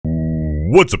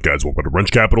What's up, guys? Welcome to Roensch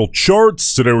Capital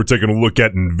Charts. Today we're taking a look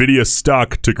at Nvidia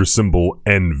stock, ticker symbol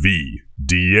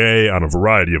NVDA, on a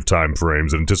variety of time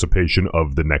frames in anticipation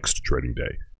of the next trading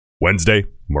day, Wednesday,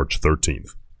 March 13th.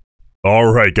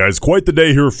 Alright guys, quite the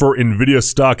day here for Nvidia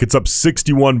stock. It's up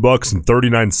 61 bucks and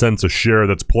 39 cents a share.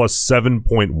 That's plus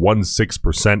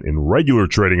 7.16% in regular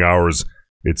trading hours.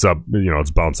 It's up,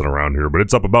 it's bouncing around here, but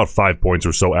it's up about 5 points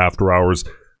or so after hours.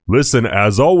 Listen,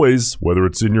 as always, whether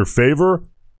it's in your favor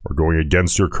or going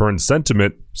against your current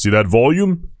sentiment, see that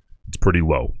volume? It's pretty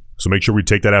low. So make sure we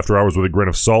take that after hours with a grain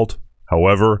of salt.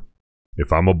 However,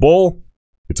 if I'm a bull,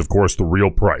 it's of course the real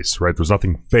price, right? There's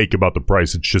nothing fake about the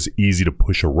price. It's just easy to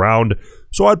push around.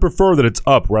 So I'd prefer that it's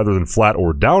up rather than flat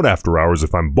or down after hours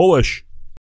if I'm bullish.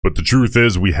 But the truth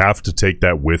is, we have to take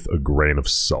that with a grain of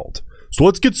salt. So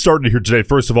let's get started here today.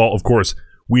 First of all, of course,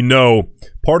 we know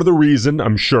part of the reason,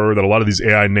 I'm sure, that a lot of these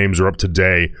AI names are up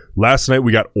today. Last night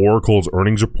we got Oracle's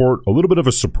earnings report, a little bit of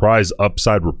a surprise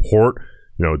upside report.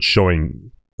 It's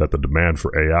showing that the demand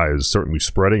for AI is certainly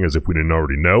spreading, as if we didn't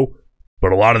already know.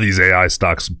 But a lot of these AI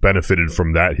stocks benefited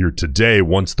from that here today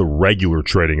once the regular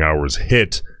trading hours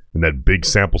hit and that big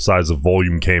sample size of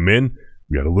volume came in.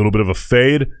 We had a little bit of a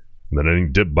fade, and then any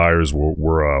dip buyers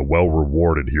were well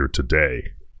rewarded here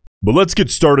today. But let's get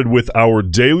started with our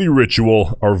daily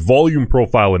ritual, our volume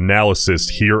profile analysis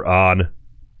here on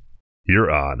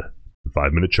the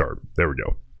 5-minute chart. There we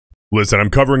go. Listen,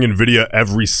 I'm covering Nvidia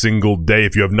every single day.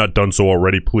 If you have not done so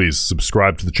already, please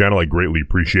subscribe to the channel. I greatly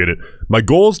appreciate it. My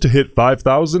goal is to hit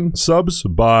 5,000 subs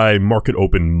by market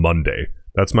open Monday.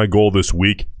 That's my goal this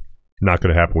week. Not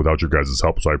going to happen without your guys'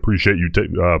 help, so I appreciate you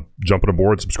jumping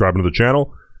aboard, subscribing to the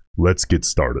channel. Let's get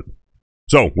started.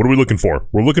 So, what are we looking for?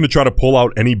 We're looking to try to pull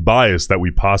out any bias that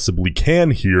we possibly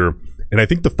can here, and I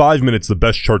think the 5 minutes is the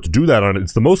best chart to do that on.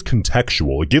 It's the most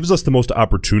contextual. It gives us the most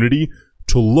opportunity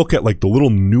to look at like the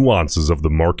little nuances of the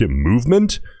market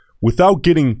movement without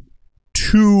getting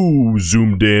too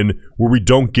zoomed in where we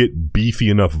don't get beefy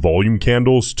enough volume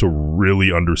candles to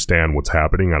really understand what's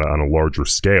happening on a larger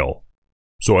scale.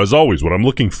 So, as always, what I'm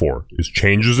looking for is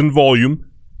changes in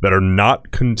volume that are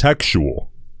not contextual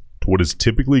to what is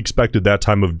typically expected that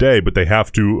time of day, but they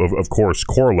have to, of course,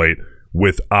 correlate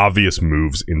with obvious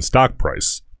moves in stock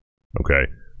price. Okay,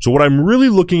 so what I'm really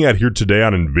looking at here today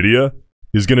on Nvidia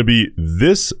is going to be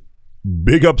this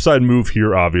big upside move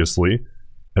here, obviously,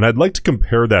 and I'd like to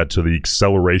compare that to the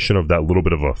acceleration of that little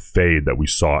bit of a fade that we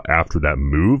saw after that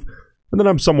move, and then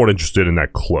I'm somewhat interested in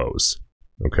that close.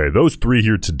 Okay, those three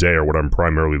here today are what I'm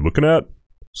primarily looking at.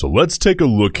 So let's take a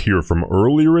look here from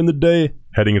earlier in the day,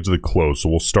 heading into the close. So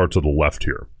we'll start to the left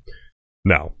here.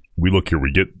 Now, we look here,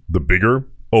 we get the bigger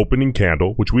opening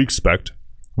candle, which we expect.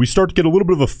 We start to get a little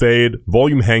bit of a fade.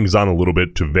 Volume hangs on a little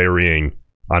bit to varying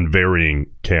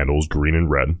candles, green and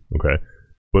red, okay?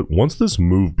 But once this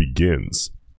move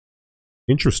begins,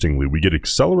 interestingly, we get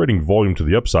accelerating volume to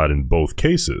the upside in both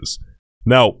cases.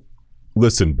 Now,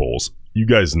 listen, bulls, you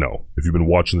guys know, if you've been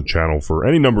watching the channel for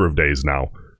any number of days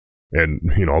now, and,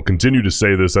 I'll continue to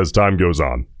say this as time goes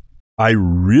on,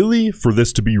 for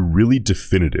this to be really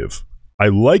definitive, I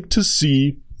like to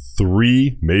see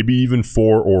 3, maybe even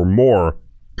 4 or more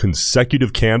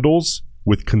consecutive candles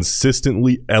with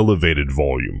consistently elevated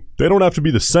volume. They don't have to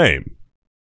be the same,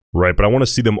 right? But I want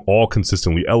to see them all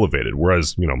consistently elevated.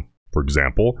 Whereas, for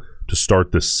example, to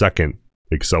start the second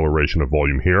acceleration of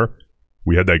volume here,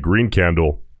 we had that green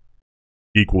candle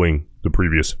equaling the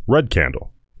previous red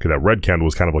candle. Okay, that red candle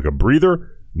was kind of like a breather,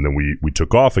 and then we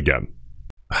took off again.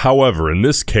 However, in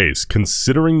this case,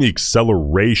 considering the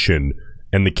acceleration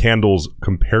and the candles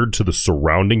compared to the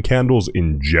surrounding candles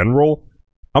in general,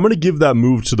 I'm going to give that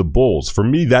move to the bulls. For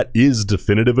me, that is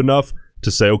definitive enough to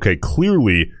say, okay,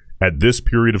 clearly at this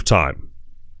period of time,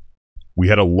 we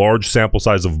had a large sample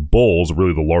size of bulls,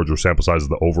 really the larger sample size of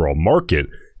the overall market,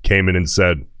 came in and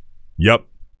said, yep,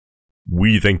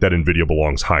 we think that Nvidia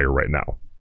belongs higher right now.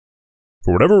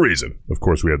 For whatever reason, of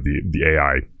course, we have the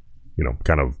AI,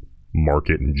 kind of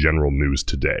market and general news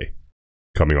today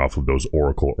coming off of those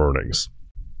Oracle earnings.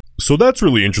 So that's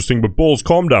really interesting, but bulls,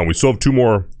 calm down. We still have two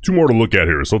more to look at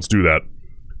here, so let's do that.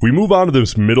 If we move on to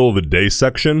this middle of the day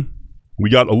section, we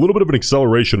got a little bit of an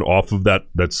acceleration off of that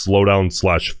slowdown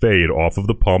 / fade off of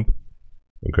the pump.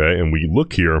 Okay, and we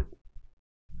look here,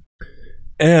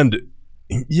 and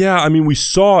yeah, we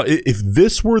saw, if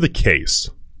this were the case,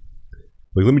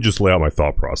 like, let me just lay out my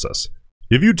thought process.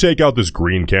 If you take out this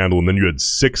green candle and then you had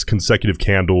 6 consecutive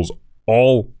candles,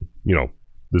 all,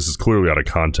 this is clearly out of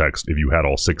context if you had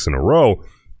all 6 in a row,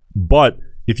 but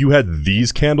if you had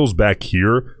these candles back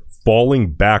here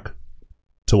falling back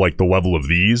to like the level of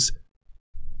these,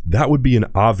 that would be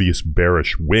an obvious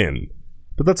bearish win.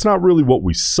 But that's not really what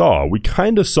we saw. We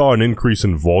kind of saw an increase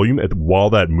in volume while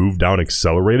that move down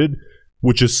accelerated,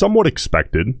 which is somewhat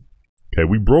expected. Okay,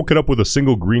 we broke it up with a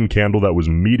single green candle that was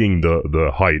meeting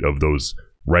the height of those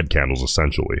red candles,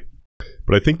 essentially.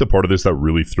 But I think the part of this that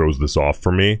really throws this off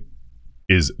for me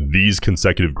is these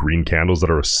consecutive green candles that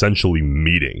are essentially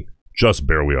meeting, just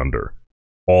barely under,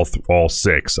 all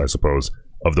six, I suppose,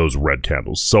 of those red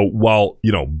candles. So while,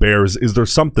 you know, bears, is there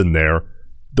something there?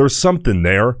 There's something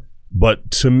there,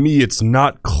 but to me, it's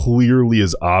not clearly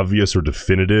as obvious or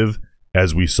definitive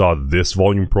as we saw this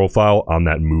volume profile on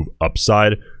that move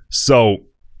upside. So,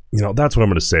 you know, that's what I'm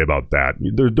going to say about that.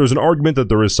 There's an argument that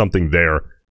there is something there.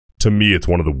 To me, it's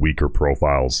one of the weaker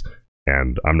profiles,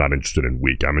 and I'm not interested in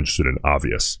weak. I'm interested in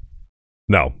obvious.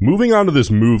 Now, moving on to this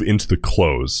move into the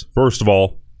close. First of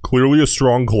all, clearly a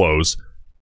strong close.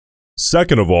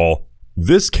 Second of all,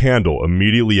 this candle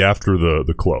immediately after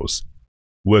the close.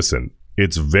 Listen,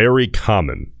 it's very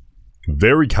common,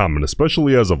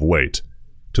 especially as of late,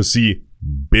 to see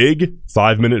big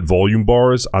 5-minute volume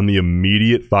bars on the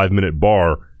immediate 5-minute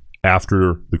bar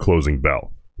after the closing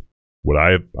bell.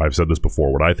 I've said this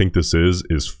before, what I think this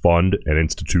is fund and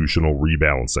institutional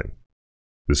rebalancing.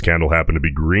 This candle happened to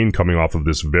be green coming off of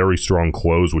this very strong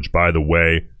close, which, by the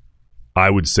way, I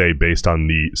would say based on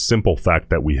the simple fact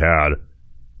that we had,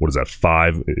 what is that,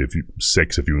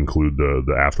 6 if you include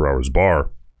the after hours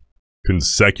bar,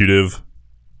 consecutive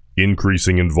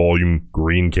increasing in volume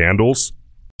green candles.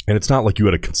 And it's not like you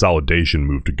had a consolidation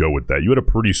move to go with that. You had a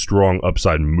pretty strong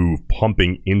upside move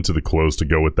pumping into the close to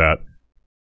go with that.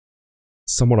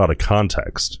 Somewhat out of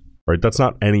context, right? That's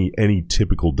not any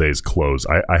typical day's close.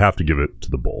 I have to give it to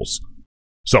the bulls.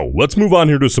 So let's move on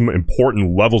here to some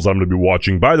important levels I'm going to be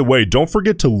watching. By the way, don't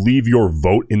forget to leave your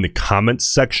vote in the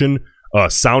comments section.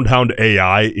 Soundhound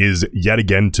AI is yet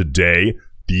again today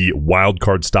the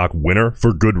wildcard stock winner,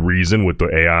 for good reason with the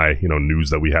AI, news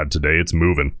that we had today. It's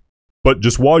moving. But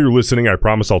just while you're listening, I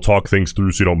promise I'll talk things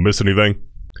through so you don't miss anything.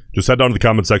 Just head down to the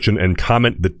comment section and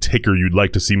comment the ticker you'd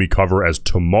like to see me cover as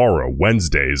tomorrow,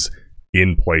 Wednesday's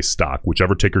in-play stock.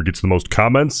 Whichever ticker gets the most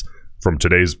comments from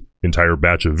today's entire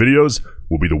batch of videos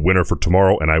will be the winner for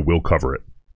tomorrow, and I will cover it.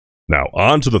 Now,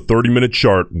 on to the 30-minute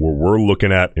chart where we're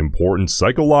looking at important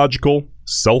psychological,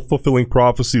 self-fulfilling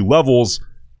prophecy levels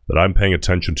that I'm paying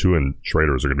attention to and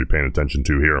traders are going to be paying attention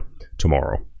to here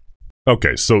tomorrow.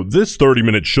 Okay, so this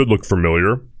 30-minute should look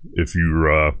familiar if you're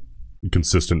a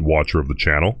consistent watcher of the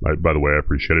channel. By the way, I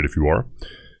appreciate it if you are.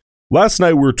 Last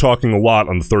night we were talking a lot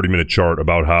on the 30-minute chart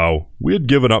about how we had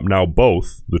given up now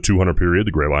both the 200 period,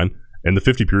 the gray line, and the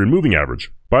 50 period moving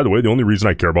average. By the way, the only reason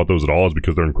I care about those at all is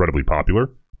because they're incredibly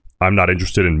popular. I'm not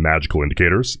interested in magical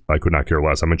indicators. I could not care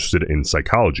less. I'm interested in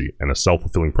psychology and a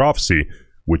self-fulfilling prophecy,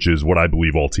 which is what I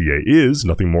believe all TA is,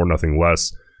 nothing more, nothing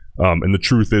less. And the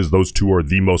truth is those two are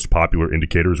the most popular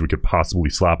indicators we could possibly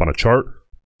slap on a chart.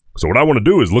 So what I want to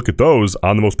do is look at those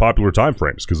on the most popular time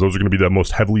frames, because those are going to be the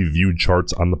most heavily viewed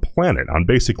charts on the planet, on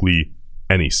basically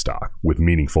any stock with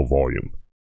meaningful volume.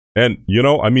 And,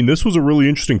 this was a really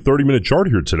interesting 30-minute chart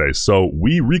here today. So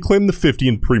we reclaimed the 50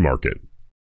 in pre-market.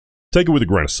 Take it with a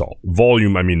grain of salt.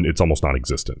 Volume, it's almost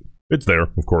non-existent. It's there,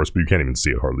 of course, but you can't even see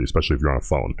it hardly, especially if you're on a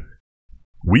phone.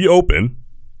 We open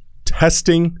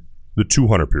testing the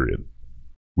 200 period.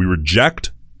 We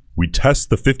reject, we test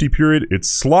the 50 period, it's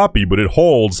sloppy, but it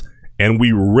holds, and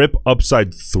we rip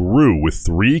upside through with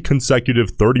 3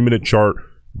 consecutive 30-minute chart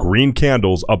green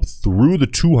candles up through the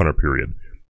 200 period.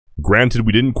 Granted,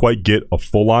 we didn't quite get a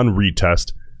full-on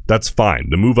retest. That's fine.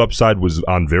 The move upside was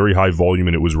on very high volume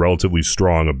and it was relatively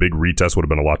strong. A big retest would have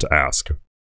been a lot to ask.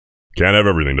 Can't have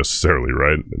everything necessarily,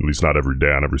 right? At least not every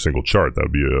day on every single chart. That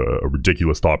would be a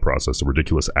ridiculous thought process, a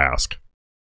ridiculous ask.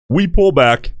 We pull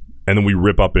back, and then we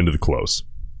rip up into the close.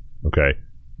 Okay?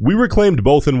 We reclaimed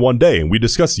both in one day, and we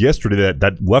discussed yesterday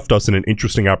that left us in an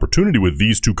interesting opportunity with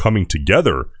these two coming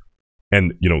together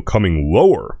and, coming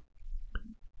lower.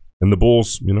 And the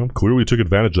bulls, clearly took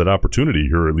advantage of that opportunity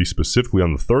here, at least specifically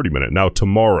on the 30-minute. Now,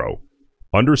 tomorrow,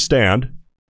 understand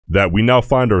that we now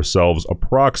find ourselves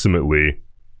approximately,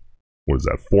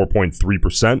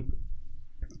 4.3%?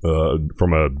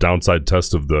 From a downside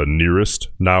test of the nearest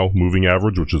now moving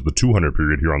average, which is the 200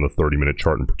 period here on the 30-minute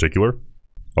chart in particular.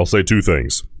 I'll say 2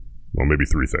 things. Well, maybe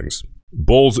 3 things.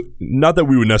 Bulls, not that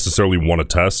we would necessarily want to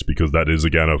test, because that is,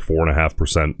 again, a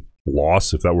 4.5%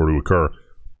 loss if that were to occur.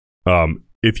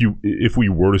 If we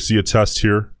were to see a test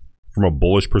here from a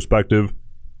bullish perspective,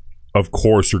 of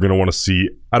course you're going to want to see,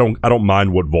 I don't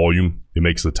mind what volume it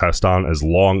makes the test on, as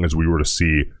long as we were to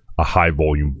see a high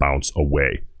volume bounce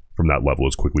away from that level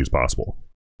as quickly as possible,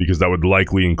 because that would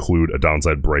likely include a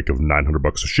downside break of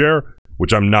 $900 a share,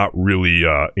 which I'm not really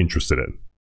interested in,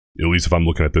 at least if I'm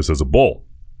looking at this as a bull.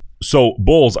 So,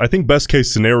 bulls, I think best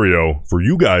case scenario for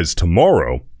you guys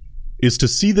tomorrow is to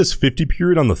see this 50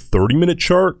 period on the 30-minute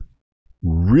chart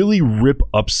really rip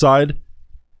upside.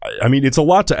 I mean, it's a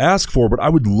lot to ask for, but I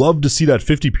would love to see that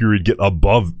 50 period get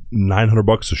above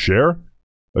 $900 a share.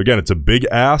 Again, it's a big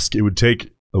ask. It would take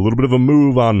a little bit of a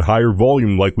move on higher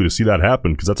volume likely to see that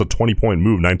happen, because that's a 20-point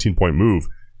move, 19-point move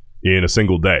in a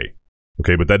single day.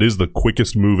 Okay, but that is the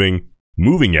quickest moving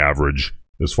average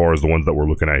as far as the ones that we're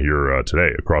looking at here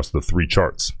today across the 3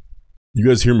 charts. You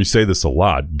guys hear me say this a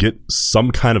lot. Get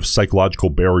some kind of psychological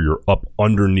barrier up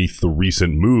underneath the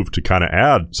recent move to kind of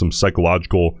add some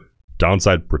psychological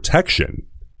downside protection,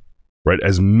 right?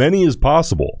 As many as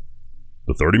possible.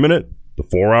 The 30-minute, the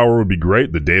 4-hour would be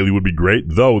great. The daily would be great,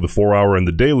 though the 4-hour and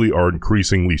the daily are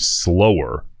increasingly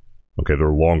slower. Okay, they're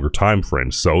longer time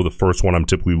frames. So the first one I'm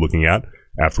typically looking at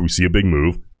after we see a big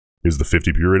move is the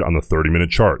 50 period on the 30-minute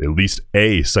chart. At least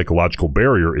a psychological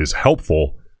barrier is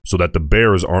helpful so that the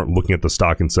bears aren't looking at the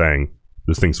stock and saying,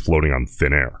 this thing's floating on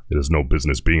thin air. It has no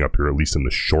business being up here, at least in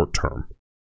the short term.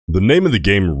 The name of the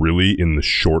game really in the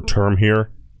short term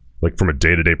here, like from a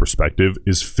day-to-day perspective,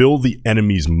 is fill the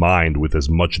enemy's mind with as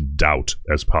much doubt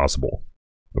as possible.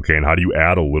 Okay, and how do you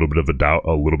add a little bit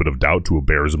of doubt to a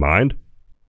bear's mind?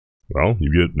 Well,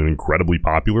 you get an incredibly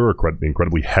popular,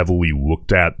 incredibly heavily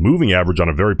looked at moving average on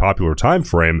a very popular time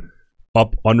frame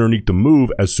up underneath the move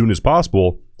as soon as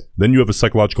possible. Then you have a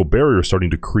psychological barrier starting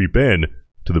to creep in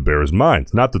to the bear's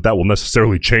minds. Not that that will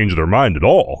necessarily change their mind at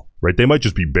all, right? They might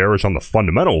just be bearish on the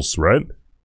fundamentals, right?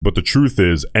 But the truth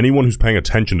is, anyone who's paying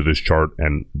attention to this chart,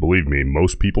 and believe me,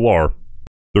 most people are,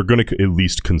 they're going to at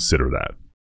least consider that.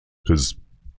 Because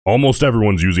almost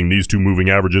everyone's using these 2 moving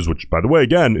averages, which, by the way,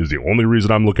 again, is the only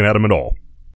reason I'm looking at them at all.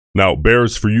 Now,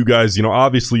 bears, for you guys, you know,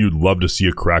 obviously you'd love to see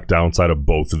a crack downside of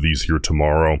both of these here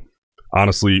tomorrow.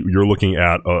 Honestly, you're looking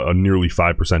at a nearly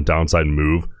 5% downside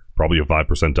move, probably a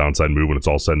 5% downside move when it's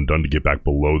all said and done to get back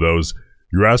below those.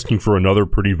 You're asking for another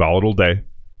pretty volatile day.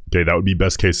 Okay, that would be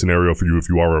best case scenario for you if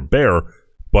you are a bear,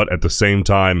 but at the same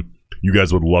time, you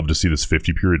guys would love to see this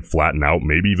 50 period flatten out,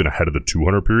 maybe even ahead of the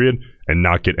 200 period, and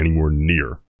not get anywhere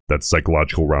near that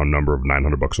psychological round number of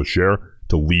 $900 a share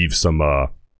to leave some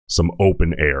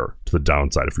open air to the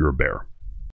downside if you're a bear.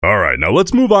 All right, now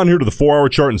let's move on here to the 4-hour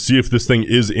chart and see if this thing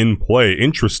is in play.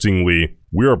 Interestingly,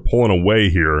 we are pulling away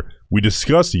here. We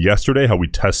discussed yesterday how we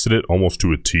tested it almost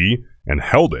to a T and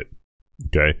held it,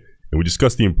 okay? And we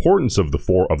discussed the importance of the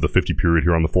 50 period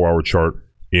here on the 4-hour chart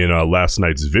in last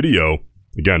night's video.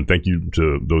 Again, thank you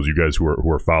to those of you guys who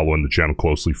are following the channel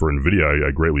closely for NVIDIA.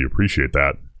 I greatly appreciate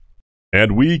that.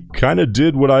 And we kind of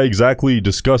did what I exactly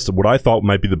discussed, what I thought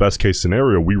might be the best case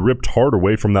scenario. We ripped hard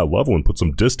away from that level and put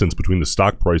some distance between the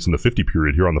stock price and the 50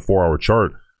 period here on the 4-hour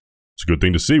chart. It's a good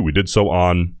thing to see. We did so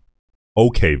on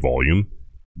okay volume.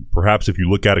 Perhaps if you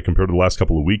look at it compared to the last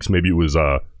couple of weeks, maybe it was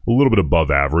a little bit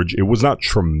above average. It was not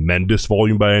tremendous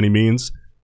volume by any means,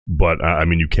 but I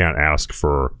mean, you can't ask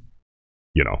for,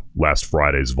 you know, last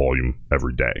Friday's volume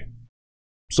every day.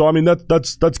 So, I mean,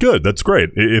 that's good. That's great.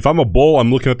 If I'm a bull,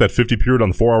 I'm looking at that 50 period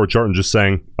on the 4-hour chart and just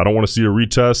saying, I don't want to see a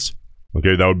retest.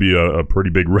 Okay, that would be a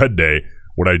pretty big red day.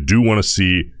 What I do want to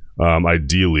see,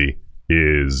 ideally,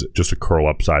 is just a curl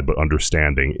upside, but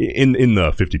understanding in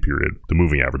the 50 period, the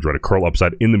moving average, right? A curl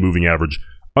upside in the moving average,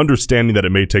 understanding that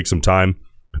it may take some time,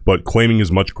 but claiming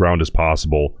as much ground as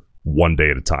possible one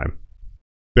day at a time.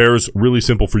 Bears, really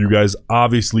simple for you guys.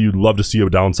 Obviously, you'd love to see a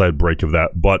downside break of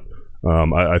that, but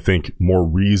I think more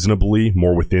reasonably,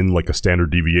 more within like a standard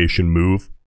deviation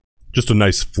move, just a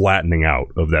nice flattening out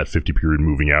of that 50 period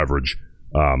moving average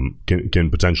can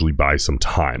potentially buy some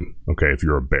time, okay, if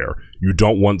you're a bear. You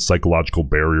don't want psychological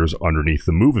barriers underneath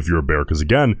the move if you're a bear, because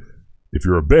again, if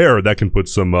you're a bear, that can put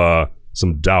some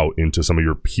doubt into some of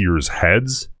your peers'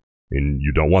 heads, and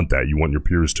you don't want that. You want your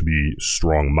peers to be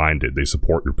strong-minded. They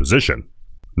support your position.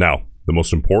 Now, the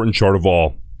most important chart of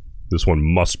all, this one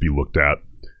must be looked at,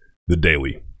 the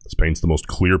daily. This paints the most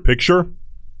clear picture,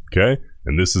 okay?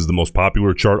 And this is the most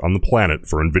popular chart on the planet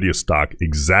for NVIDIA stock.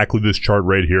 Exactly this chart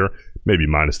right here, maybe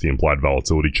minus the implied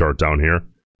volatility chart down here.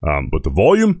 But the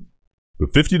volume, the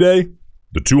 50-day,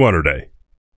 the 200-day,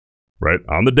 right?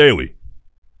 On the daily.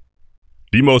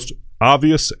 The most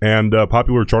obvious and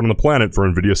popular chart on the planet for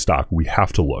NVIDIA stock. We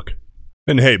have to look.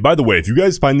 And hey, by the way, if you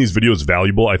guys find these videos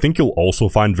valuable, I think you'll also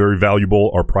find very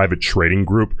valuable our private trading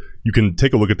group. You can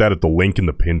take a look at that at the link in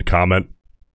the pinned comment.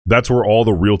 That's where all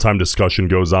the real-time discussion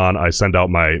goes on. I send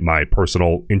out my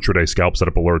personal intraday scalp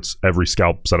setup alerts, every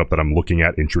scalp setup that I'm looking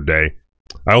at intraday.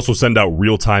 I also send out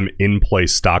real-time in-play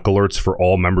stock alerts for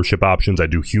all membership options. I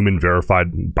do human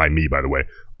verified, by me, by the way,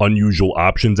 unusual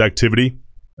options activity.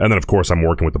 And then, of course, I'm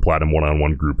working with the Platinum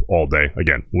one-on-one group all day.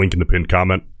 Again, link in the pinned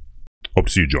comment. Hope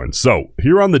to see you join. So,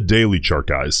 here on the daily chart,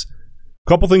 guys, a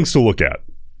couple things to look at.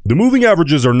 The moving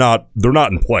averages are not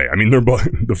in play. I mean,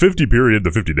 the 50 period, the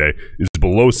 50-day, is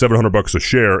below $700 a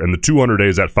share, and the 200-day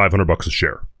is at $500 a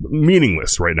share.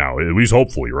 Meaningless right now, at least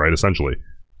hopefully, right, essentially.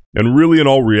 And really, in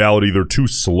all reality, they're too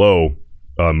slow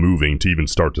moving to even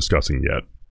start discussing yet.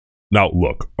 Now,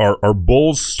 look, are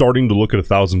bulls starting to look at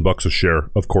 $1,000 a share?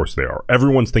 Of course they are.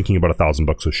 Everyone's thinking about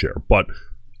 $1,000 a share. But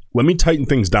let me tighten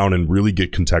things down and really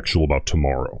get contextual about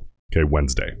tomorrow, okay,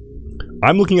 Wednesday.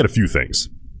 I'm looking at a few things.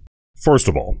 First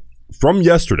of all, from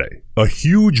yesterday, a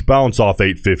huge bounce off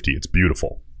 850. It's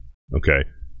beautiful. Okay,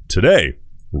 today,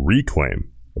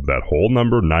 reclaim of that whole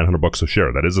number, $900 a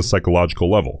share. That is a psychological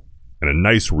level, and a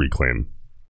nice reclaim.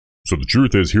 So the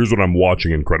truth is, here's what I'm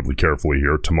watching incredibly carefully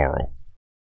here tomorrow.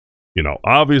 You know,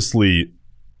 obviously,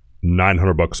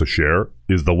 $900 a share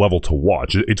is the level to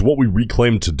watch. It's what we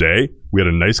reclaimed today. We had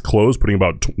a nice close, putting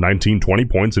about 19, 20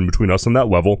 points in between us and that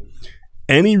level.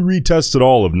 Any retest at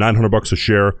all of $900 a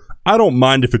share, I don't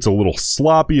mind if it's a little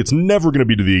sloppy. It's never going to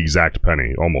be to the exact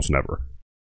penny, almost never.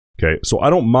 Okay, so I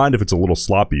don't mind if it's a little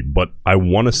sloppy, but I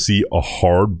want to see a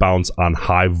hard bounce on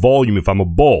high volume if I'm a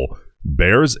bull.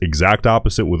 Bears, exact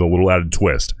opposite with a little added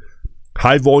twist.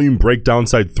 High volume break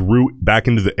downside through back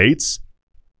into the 8s.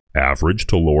 Average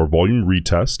to lower volume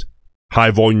retest.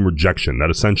 High volume rejection.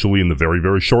 That essentially in the very,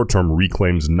 very short term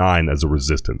reclaims 9 as a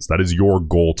resistance. That is your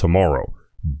goal tomorrow.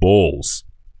 Bulls.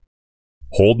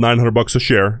 Hold $900 a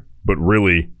share, but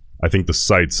really, I think the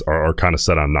sights are kind of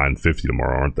set on $950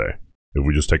 tomorrow, aren't they? If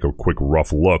we just take a quick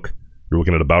rough look, you're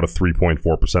looking at about a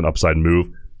 3.4% upside move.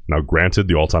 Now, granted,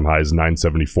 the all-time high is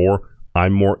 $974.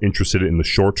 I'm more interested in the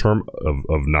short term of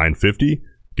 $950.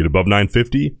 Get above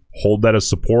 $950, hold that as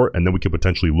support, and then we could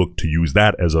potentially look to use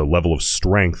that as a level of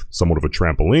strength, somewhat of a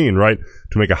trampoline, right?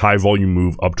 To make a high volume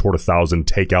move up toward 1,000,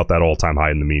 take out that all-time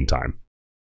high in the meantime.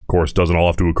 Of course, doesn't all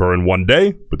have to occur in one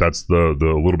day, but that's the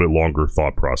little bit longer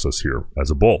thought process here as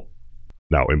a bull.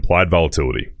 Now, implied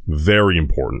volatility, very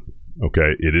important,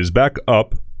 okay? It is back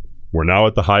up. We're now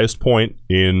at the highest point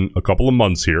in a couple of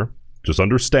months here. Just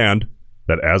understand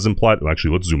that as implied,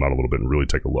 actually, let's zoom out a little bit and really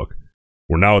take a look.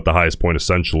 We're now at the highest point,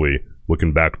 essentially,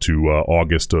 looking back to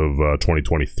August of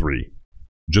 2023.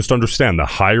 Just understand, the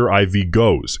higher IV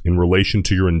goes in relation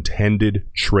to your intended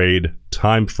trade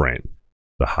time frame,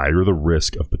 the higher the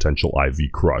risk of potential IV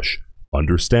crush.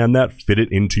 Understand that, fit it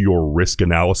into your risk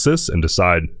analysis, and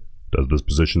decide, does this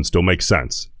position still make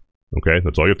sense? Okay,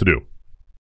 that's all you have to do.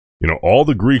 You know, all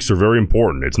the Greeks are very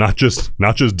important. It's not just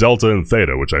delta and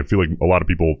theta, which I feel like a lot of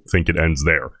people think it ends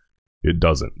there. It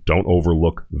doesn't. Don't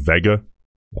overlook Vega.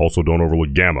 Also, don't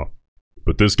overlook Gamma.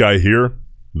 But this guy here,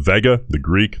 Vega, the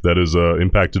Greek that is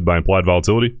impacted by implied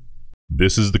volatility,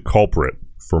 this is the culprit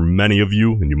for many of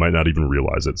you, and you might not even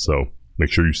realize it. So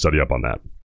make sure you study up on that.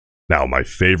 Now, my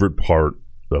favorite part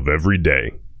of every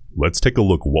day. Let's take a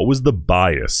look. What was the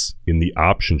bias in the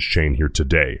options chain here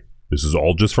today? This is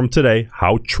all just from today,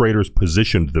 how traders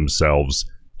positioned themselves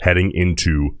heading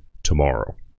into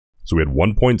tomorrow. So we had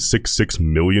 1.66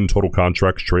 million total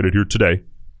contracts traded here today.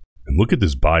 And look at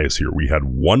this bias here. We had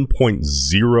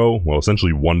 1.0, well,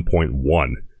 essentially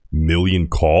 1.1 million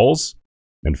calls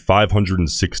and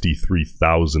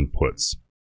 563,000 puts.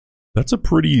 That's a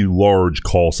pretty large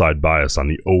call side bias on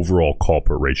the overall call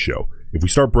put ratio. If we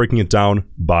start breaking it down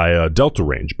by a delta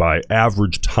range, by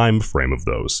average time frame of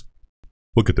those,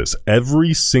 look at this.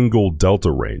 Every single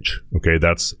delta range, okay,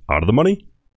 that's out of the money,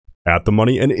 at the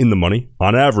money, and in the money.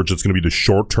 On average, it's going to be the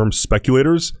short-term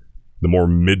speculators, the more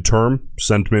mid-term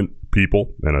sentiment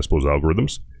people, and I suppose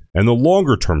algorithms, and the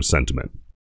longer-term sentiment,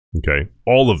 okay?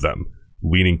 All of them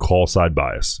leaning call-side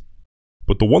bias.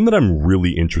 But the one that I'm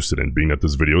really interested in, being that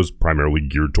this video is primarily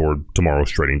geared toward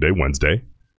tomorrow's trading day, Wednesday,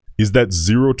 is that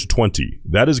 0 to 20.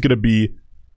 That is going to be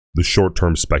the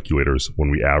short-term speculators when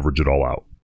we average it all out.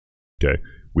 Okay,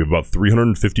 we have about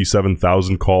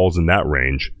 357,000 calls in that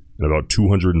range and about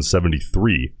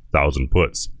 273,000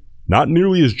 puts. Not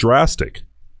nearly as drastic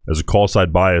as a call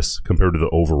side bias compared to the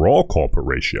overall call put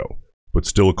ratio, but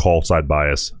still a call side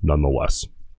bias nonetheless.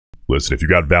 Listen, if you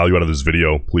got value out of this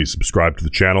video, please subscribe to the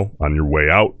channel on your way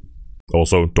out.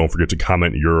 Also, don't forget to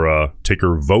comment your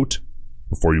ticker vote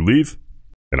before you leave,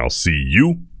 and I'll see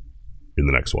you in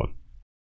the next one.